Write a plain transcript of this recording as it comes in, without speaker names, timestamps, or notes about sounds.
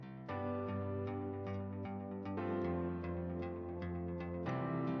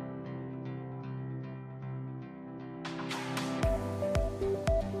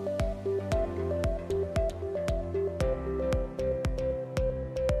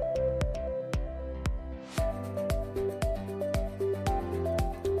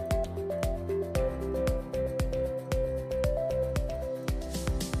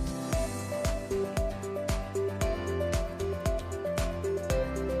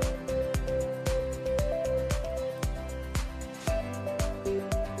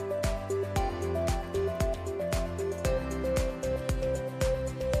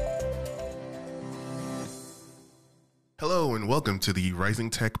Hello and welcome to the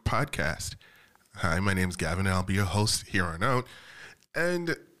Rising Tech Podcast. Hi, my name's Gavin and I'll be your host here on out.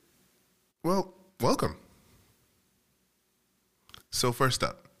 And, well, welcome. So first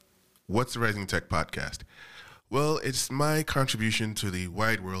up, what's the Rising Tech Podcast? Well, it's my contribution to the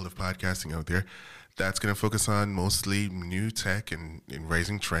wide world of podcasting out there that's going to focus on mostly new tech and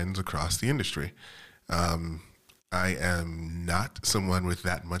rising trends across the industry. I am not someone with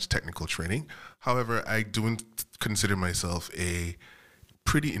that much technical training. However, I do consider myself a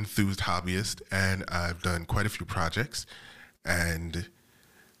pretty enthused hobbyist, and I've done quite a few projects. And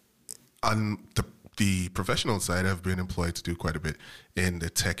on the professional side, I've been employed to do quite a bit in the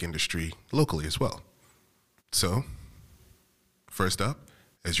tech industry locally as well. So, first up,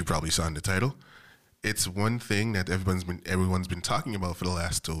 as you probably saw in the title, it's one thing that everyone's been talking about for the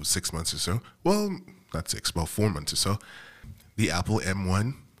last 6 months or so. Well, not 6, about 4 months or so. The Apple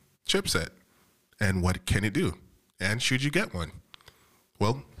M1 chipset. And what can it do? And should you get one?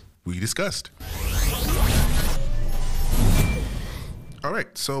 Well, we discussed. All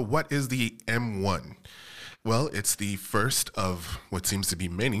right, so what is the M1? Well, it's the first of what seems to be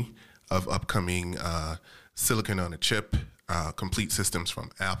many of upcoming silicon on a chip complete systems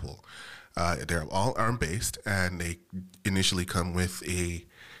from Apple. They're all ARM-based, and they initially come with a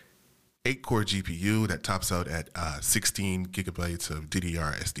 8-core GPU that tops out at 16 gigabytes of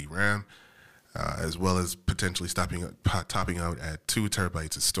DDR SD RAM, as well as potentially topping out at 2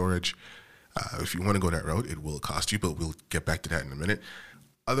 terabytes of storage. If you want to go that route, it will cost you, but we'll get back to that in a minute.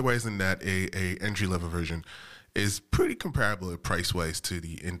 Otherwise than that, a entry-level version is pretty comparable price-wise to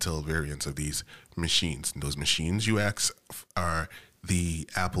the Intel variants of these machines. And those machines, you ask, are the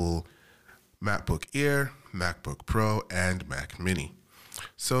Apple MacBook Air, MacBook Pro, and Mac Mini.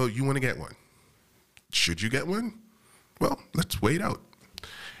 So you want to get one. Should you get one? Well, let's wait out.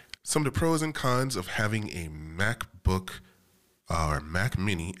 Some of the pros and cons of having a MacBook or Mac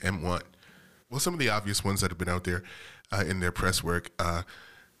Mini M1. Well, some of the obvious ones that have been out there in their press work,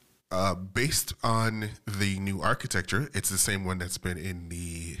 based on the new architecture, it's the same one that's been in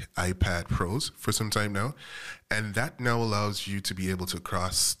the iPad Pros for some time now. And that now allows you to be able to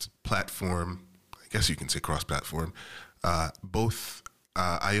cross-platform, I guess you can say cross-platform, both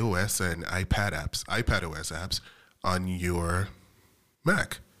iOS and iPadOS apps on your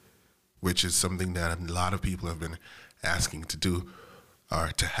Mac, which is something that a lot of people have been asking to do or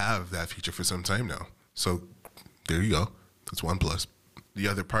to have that feature for some time now. So there you go. That's one plus. The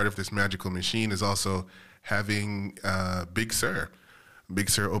other part of this magical machine is also having Big Sur. Big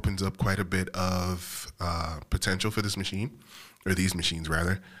Sur opens up quite a bit of potential for this machine, or these machines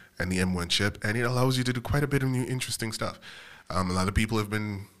rather, and the M1 chip, and it allows you to do quite a bit of new interesting stuff. A lot of people have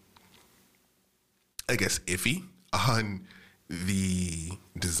been, I guess, iffy on the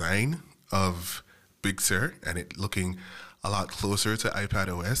design of Big Sur and it looking a lot closer to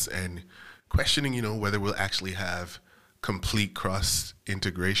iPadOS and questioning, whether we'll actually have complete cross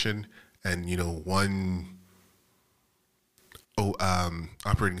integration and, one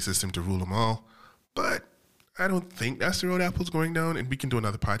operating system to rule them all. But I don't think that's the road Apple's going down, and we can do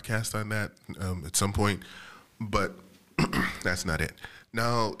another podcast on that at some point. But that's not it.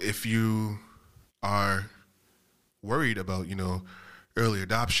 Now, if you are worried about, early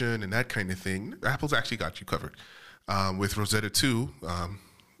adoption and that kind of thing, Apple's actually got you covered. With Rosetta 2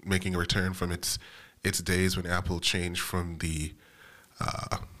 making a return from its days when Apple changed from to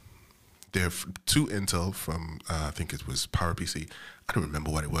Intel from, I think it was PowerPC. I don't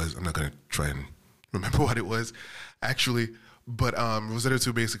remember what it was. I'm not going to try and remember what it was, actually. But Rosetta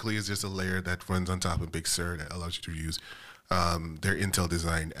 2 basically is just a layer that runs on top of Big Sur that allows you to use their Intel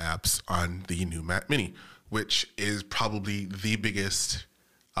design apps on the new Mac Mini, which is probably the biggest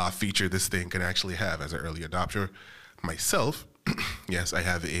feature this thing can actually have as an early adopter. Myself, yes, I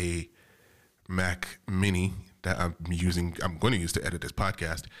have a Mac Mini that I'm going to use to edit this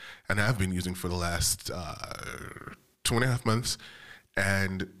podcast, and I've been using for the last 2.5 months,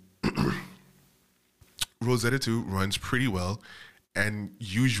 and Rosetta 2 runs pretty well, and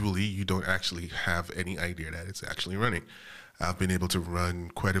usually you don't actually have any idea that it's actually running. I've been able to run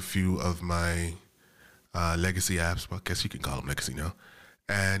quite a few of my legacy apps, well, I guess you can call them legacy now,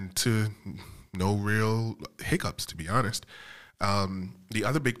 and to no real hiccups, to be honest. The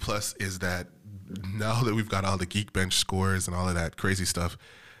other big plus is that now that we've got all the Geekbench scores and all of that crazy stuff,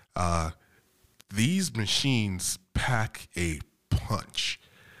 these machines pack a punch.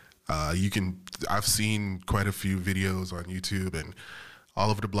 I've seen quite a few videos on YouTube and all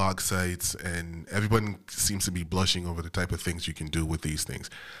over the blog sites, and everyone seems to be blushing over the type of things you can do with these things.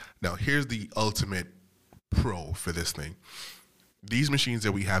 Now, here's the ultimate pro for this thing. These machines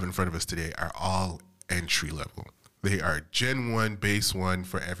that we have in front of us today are all entry level. They are Gen 1, base 1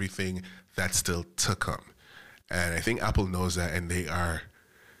 for everything that's still to come. And I think Apple knows that, and they are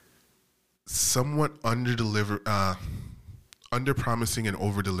somewhat under promising and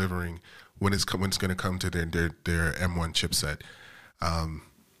over delivering when it's going to come to their M1 chipset.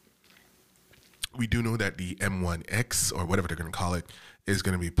 We do know that the M1X, or whatever they're going to call it, is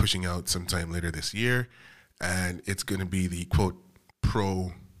going to be pushing out sometime later this year, and it's going to be the quote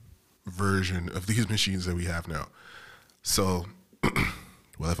pro version of these machines that we have now. So,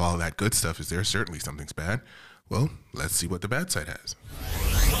 well, if all that good stuff is there, certainly something's bad. Well, let's see what the bad side has.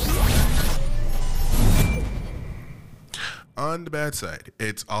 On the bad side,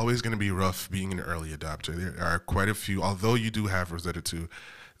 it's always going to be rough being an early adopter. There are quite a few, although you do have Rosetta 2,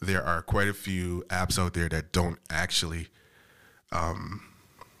 there are quite a few apps out there that don't actually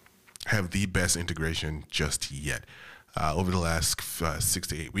have the best integration just yet. Over the last 6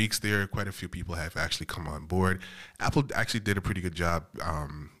 to 8 weeks, there are quite a few people have actually come on board. Apple actually did a pretty good job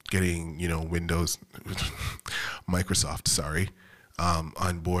getting, Windows, Microsoft,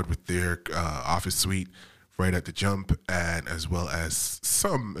 on board with their Office suite right at the jump, and as well as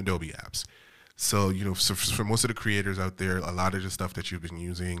some Adobe apps. So, so for most of the creators out there, a lot of the stuff that you've been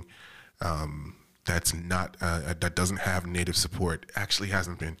using that's not that doesn't have native support actually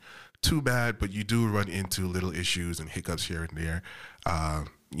hasn't been too bad, but you do run into little issues and hiccups here and there.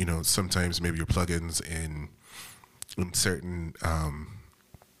 Sometimes maybe your plugins in certain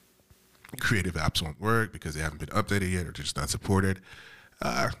creative apps won't work because they haven't been updated yet or they're just not supported.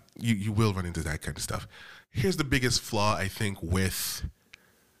 You will run into that kind of stuff. Here's the biggest flaw, I think, with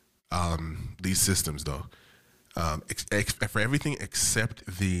these systems, though. For everything except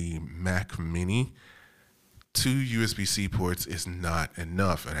the Mac Mini, 2 USB-C ports is not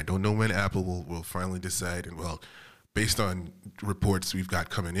enough. And I don't know when Apple will finally decide. And, well, based on reports we've got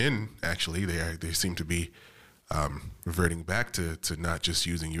coming in, actually, they seem to be reverting back to not just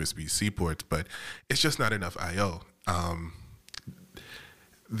using USB-C ports, but it's just not enough I/O.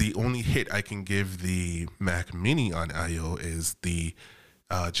 The only hit I can give the Mac Mini on I/O is the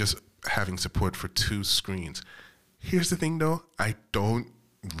just having support for 2 screens. Here's the thing, though. I don't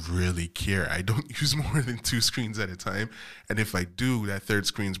really care. I don't use more than 2 screens at a time. And if I do, that third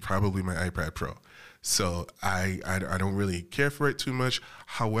screen is probably my iPad Pro. So I don't really care for it too much.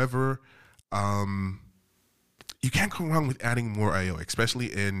 However, you can't go wrong with adding more I/O, especially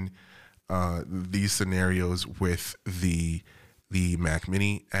in these scenarios with the Mac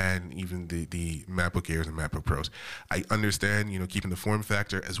Mini and even the MacBook Airs and MacBook Pros. I understand, keeping the form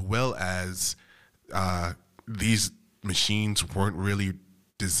factor, as well as these machines weren't really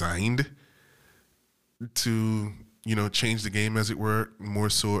designed to, change the game, as it were. More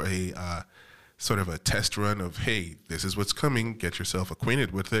so a sort of a test run of, hey, this is what's coming, get yourself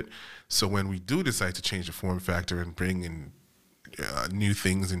acquainted with it. So when we do decide to change the form factor and bring in new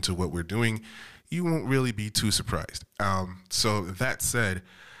things into what we're doing, you won't really be too surprised. So that said,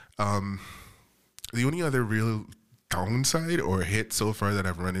 the only other real downside or hit so far that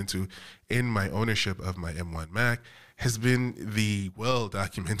I've run into in my ownership of my M1 Mac has been the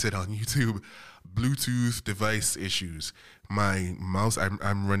well-documented on YouTube Bluetooth device issues. My mouse,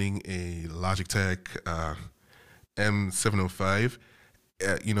 I'm running a Logitech M705,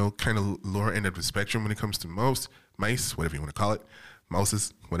 kind of lower end of the spectrum when it comes to mice, whatever you want to call it,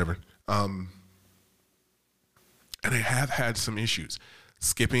 mouses, whatever. And I have had some issues,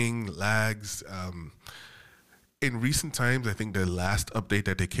 skipping, lags. In recent times, I think the last update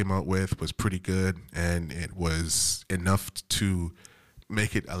that they came out with was pretty good, and it was enough to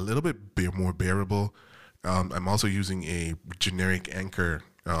make it a little bit more bearable. I'm also using a generic Anker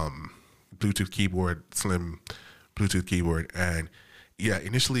Bluetooth keyboard, slim Bluetooth keyboard, and yeah,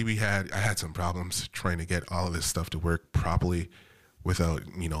 initially I had some problems trying to get all of this stuff to work properly without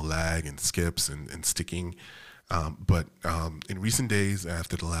lag and skips and sticking. But in recent days,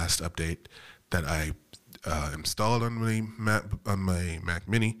 after the last update that I installed on my Mac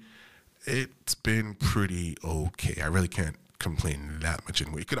Mini, it's been pretty okay. I really can't complain that much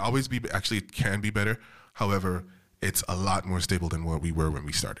anyway. It could always be, actually it can be better. However, it's a lot more stable than what we were when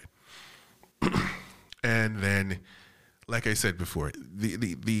we started. And then, like I said before, the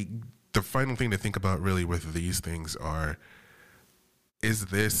final thing to think about really with these things is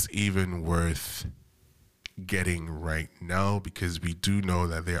this even worth getting right now? Because we do know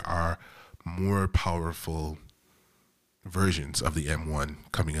that there are more powerful versions of the M1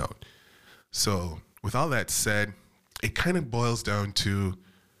 coming out. So with all that said, it kind of boils down to,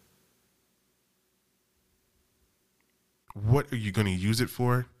 what are you going to use it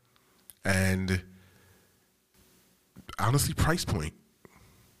for? And honestly, price point.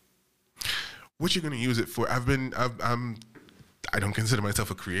 what you're going to use it for. I don't consider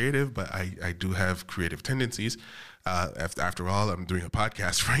myself a creative, but I do have creative tendencies. After all, I'm doing a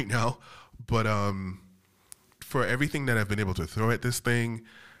podcast right now. But for everything that I've been able to throw at this thing,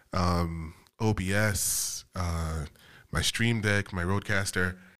 OBS, my Stream Deck, my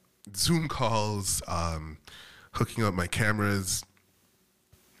Rodecaster, Zoom calls, hooking up my cameras,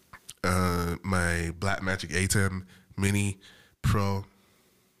 my Blackmagic ATEM Mini Pro.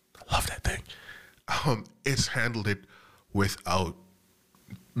 I love that thing. It's handled it without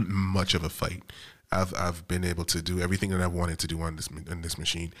much of a fight. I've been able to do everything that I wanted to do on this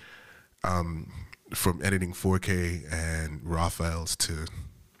machine, from editing 4K and RAW files to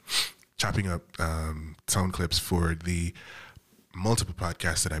chopping up sound clips for the multiple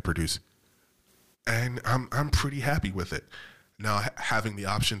podcasts that I produce, and I'm pretty happy with it. Now, having the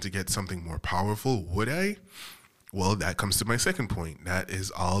option to get something more powerful, would I? Well, that comes to my second point. That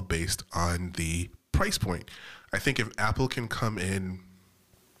is all based on the price point. I think if Apple can come in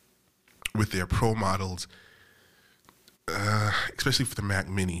with their Pro models, especially for the Mac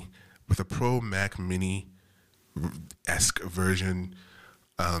Mini, with a Pro Mac Mini-esque version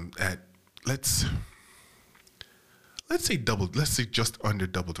at let's say just under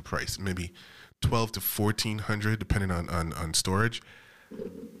double the price, maybe $1,200 to $1,400, depending on storage,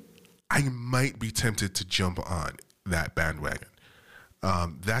 I might be tempted to jump on that bandwagon.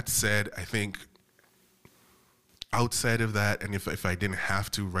 That said, I think outside of that, and if I didn't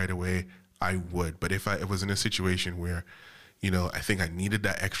have to right away, I would. But if I was in a situation where, I think I needed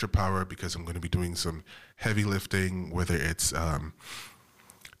that extra power because I'm going to be doing some heavy lifting, whether it's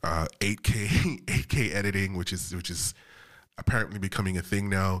 8K editing, which is apparently becoming a thing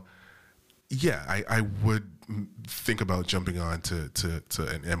now. Yeah, I would think about jumping on to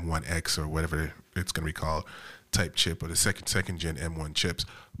an M1X or whatever it's going to be called type chip, or the second gen M1 chips.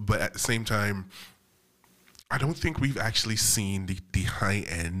 But at the same time, I don't think we've actually seen the high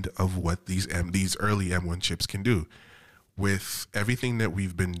end of what these early M1 chips can do. With everything that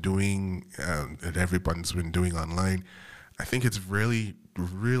we've been doing and everyone's been doing online, I think it's really,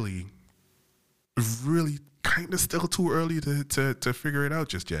 really, really kind of still too early to figure it out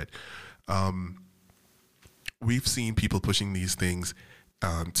just yet. We've seen people pushing these things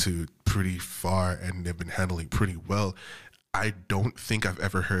to pretty far, and they've been handling pretty well. I don't think I've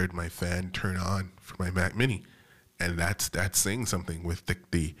ever heard my fan turn on for my Mac Mini, and that's saying something with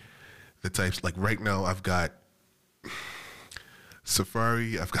the types. Like right now, I've got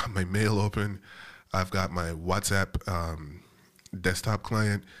Safari, I've got my mail open, I've got my WhatsApp desktop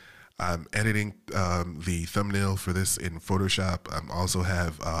client. I'm editing the thumbnail for this in Photoshop. I also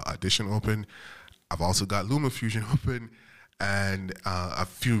have Audition open. I've also got LumaFusion open. And a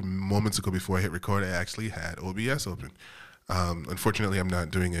few moments ago before I hit record, I actually had OBS open. Unfortunately, I'm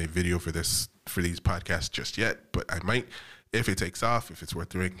not doing a video for these podcasts just yet, but I might if it takes off, if it's worth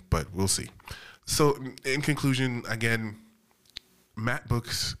doing, but we'll see. So in conclusion, again,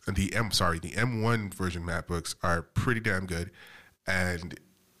 MacBooks, the M1 version MacBooks are pretty damn good. And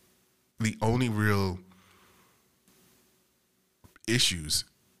the only real issues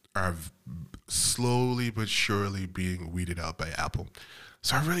are slowly but surely being weeded out by Apple.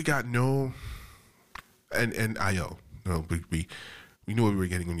 So I really got and I/O. No, we knew what we were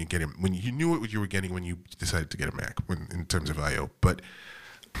getting when you knew what you were getting when you decided to get a Mac in terms of I/O. But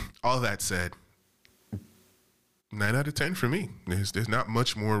all that said, 9 out of 10 for me. There's not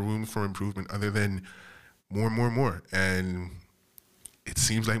much more room for improvement other than more. And it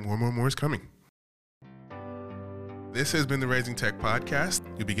seems like more is coming. This has been the Rising Tech Podcast.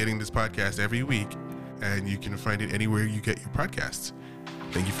 You'll be getting this podcast every week, and you can find it anywhere you get your podcasts.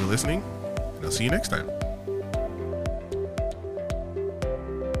 Thank you for listening, and I'll see you next time.